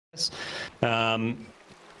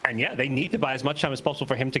And yeah, they need to buy as much time as possible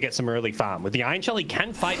for him to get some early farm. With the Iron Shell, he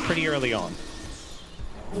can fight pretty early on.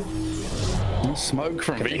 Smoke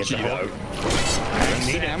from Vici though.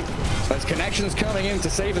 Sam, there's connections coming in to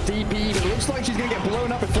save the DP, but it looks like she's going to get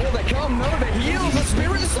blown up before they come. No, the heals, the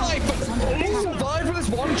Spirit Cypher. He survived for this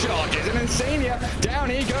one charge. It's an iNsania. Down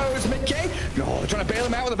he goes. Mickey. Oh, they're trying to bail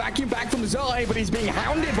him out with a vacuum back from Zai, but he's being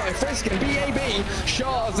hounded by Frisk and BAB.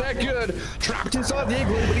 Shards, they're good. Trapped inside the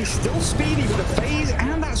igloo, but he's still speedy with the phase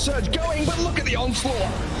and that surge going. But look at the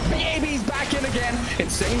onslaught. BAB's back in again.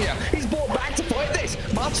 iNsania, he's brought back to fight this.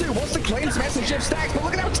 Matu wants to claim some essence shift stacks, but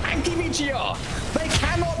look at how tanky Vici are. They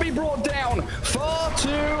cannot be brought down. Far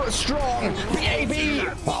too strong.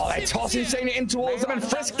 BAB. Oh, they toss iNsania in towards them, and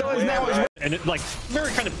Frisk does now as well. And it, like,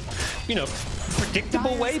 very kind of, you know,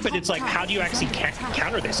 predictable way, but it's like, how do you actually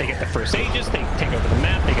counter this? They get the first Aegis, they take over the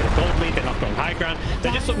map, they get a gold lead, they're not going high ground,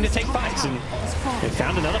 they're just looking to take fights, and they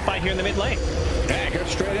found another fight here in the mid lane. Yeah, go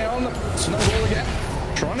straight in on the snowball again.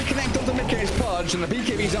 Trying to connect onto Mickey's Pudge, and the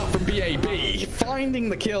BKB's up from BAB. Finding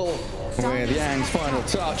the kill with Yang's final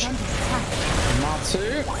touch.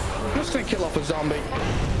 Matu just going to kill off a zombie.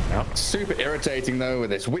 Yep. Super irritating though with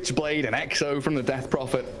this Witchblade and Exo from the Death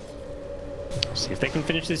Prophet. See if they can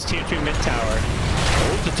finish this tier 2 mid tower.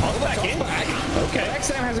 Oh, the top back in. Okay.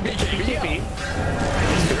 XM has a BKB.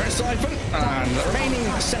 Spirit Siphon, and the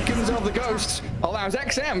remaining seconds of the Ghosts allows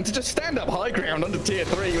XM to just stand up high ground under tier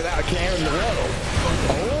 3 without a care in the world.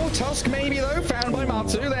 Oh, Tusk maybe though, found by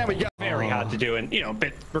Matu. There we go. Very hard to do, and you know,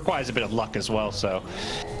 requires a bit of luck as well. So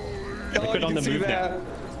Liquid on the move now.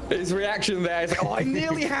 His reaction there is like, oh, I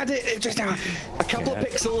nearly had it. It just a couple of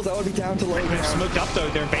pixels. I would be down to low. They've smoked up though.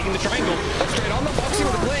 They're baiting the triangle. Straight on the Boxi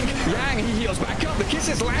with a blink. Yang, he heals back up. The kiss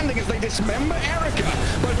is landing as they dismember Erika.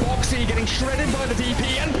 But Boxi getting shredded by the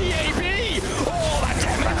DP and BAB. Oh, that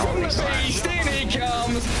damage from the beast. In he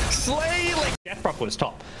comes. Slay like Death Prop was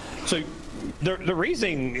top. So the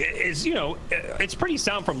reasoning is, you know, it's pretty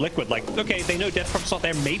sound from Liquid. Like, okay, they know Death Prop's not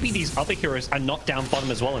there. Maybe these other heroes are not down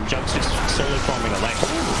bottom as well, and Jug's just solely farming a lane.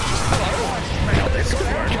 Hello.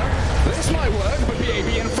 This might work, but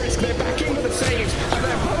BAB and Frisk, they're back in with the saves, and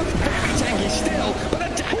they're both very tanky still, but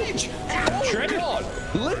the damage! Oh god!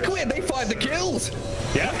 Liquid, they find the kills!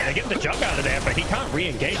 Yeah, they get the Jug out of there, but he can't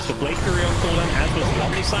re-engage. The Blade Fury on cooldown, as was the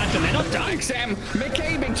Omni Slash, and they're not dying. Sam,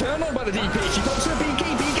 Mickey being turned on by the DP. She pops her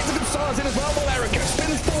BKB, gets a good stars in as well, while Erika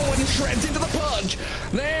spins forward and shreds into the Pudge.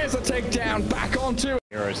 There's a takedown back onto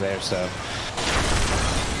heroes there, so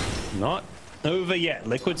not over yet.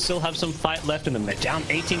 Liquid still have some fight left in them. They're down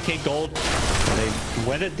 18k gold. They've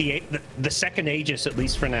weathered the second Aegis, at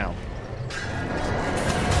least for now.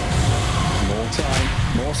 More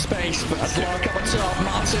time, more space, but Slark up on top.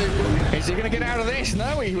 Matu, is he going to get out of this?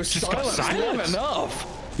 No, he was just silent enough.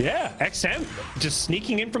 Yeah, XM just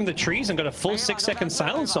sneaking in from the trees and got a full 6-second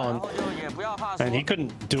silence on, and he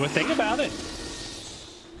couldn't do a thing about it.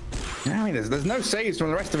 I mean, there's no saves from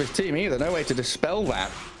the rest of his team either. No way to dispel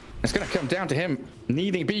that. It's going to come down to him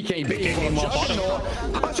needing BKB for the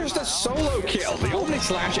Juggernaut. That's just a solo kill. The Omni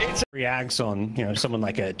Slash, it's reacts on, you know, someone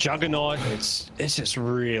like a Juggernaut. It's just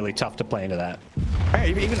really tough to play into that.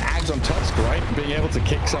 Hey, even Ags on Tusk, right? Being able to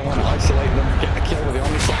kick someone, isolate them, get the kill with the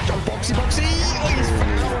Omni Slash on Boxi. Oh, he's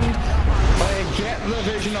found. They get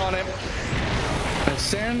the vision on him. They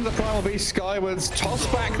send the Primal Beast skywards, toss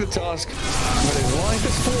back the Tusk, but his life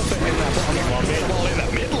is forfeit in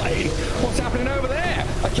that mid lane. What's happening over there?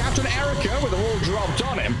 A Captain Erika with a wall dropped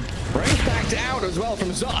on him. Brain's backed out as well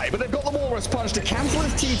from Zai, but they've got the Walrus Punch to cancel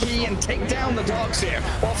his TP and take down the Darks here,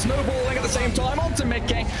 while snowballing at the same time onto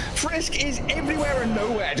Mickey. Frisk is everywhere and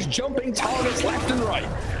nowhere, just jumping targets left and right.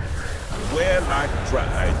 Well, I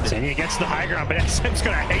tried. iNsania gets the high ground, but SM's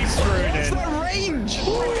gonna haste through it. What's that range?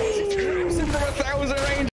 It's cruising from 1,000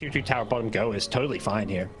 range. Tier 2 tower bottom go is totally fine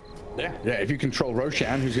here. Yeah, if you control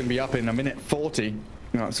Roshan, who's going to be up in a minute 40,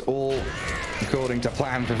 you know, it's all according to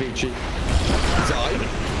plan for Vici. Zai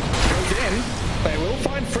goes in. They will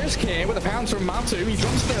find Frisk here with a pounce from Matu. He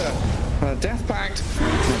drops the Death Pact,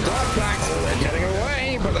 the Dark Pact. They're getting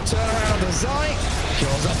away, but the turnaround to Zai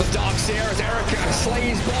kills up the Dark Seer as Erika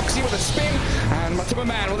slays Boxi with a spin. And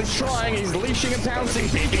MATUMBAMAN, well, he's trying, he's leashing and pouncing,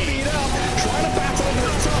 BKB'd up, trying to battle over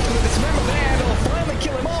the top with a dismember there. They'll finally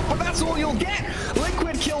kill him off, but that's all you'll get.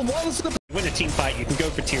 Liquid kill once. Win a team fight, you can go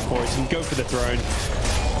for tier 4s, you can go for the throne.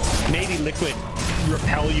 Maybe Liquid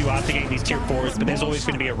repel you after getting these tier 4s, but there's always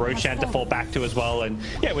going to be a Roshan to fall back to as well. And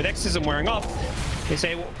yeah, with Exorcism wearing off, They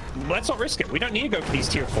say, well, let's not risk it. We don't need to go for these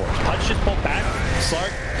tier 4s. Pudge just pulled back.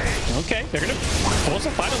 Slark, okay, they're going to force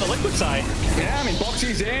a fight on the liquid side. Yeah, I mean,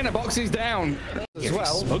 Boxi's in and Boxi's down as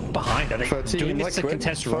well. Smoke behind. Are they doing this to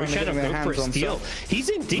contest Roshan or go for a steal? He's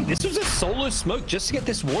in deep. This was a solo smoke just to get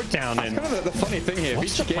this ward down. And kind of the funny thing here.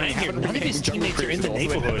 What's the plan here? None of his teammates are in the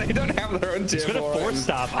neighborhood. They don't have their own tier 4. He's going to force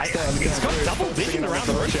stop. He's got double vision around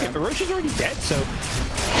the Roshan, but Roshan's already dead, so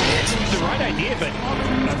it's the right idea, but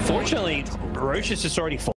unfortunately, Roche is just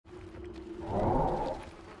already full.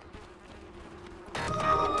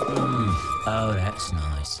 Oh, that's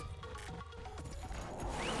nice.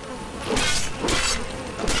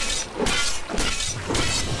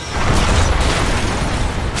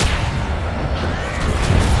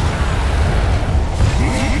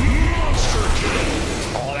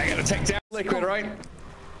 Oh, they're gonna take down Liquid, right?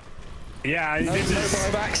 Yeah, No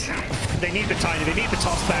buybacks. They need the tiny, they need the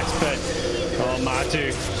toss backs, but oh,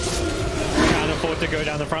 Matu can't afford to go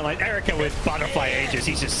down the front line. Erika with butterfly ages,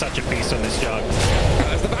 he's just such a beast on this jug.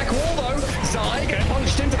 There's the back wall though. Zai get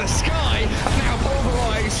punched into the sky, and now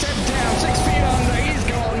pulverized, set down, 6 feet under, he's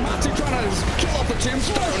gone. Matu trying to kill off the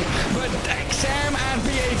tombstone, but XM and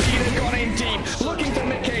BAB they've gone in deep, looking for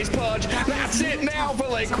Mickey's Pudge. That's it now for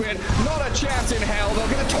Liquid. Not a chance in hell. They're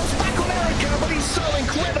going to toss back on Erika, but he's so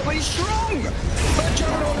incredibly strong. But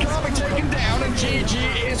Juggernaut can't be taken down, and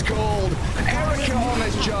GG is called. Erika on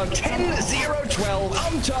this jug,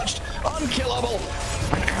 10-0-12, untouched, unkillable,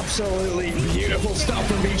 and absolutely beautiful stuff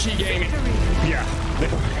from Vici Gaming. Yeah.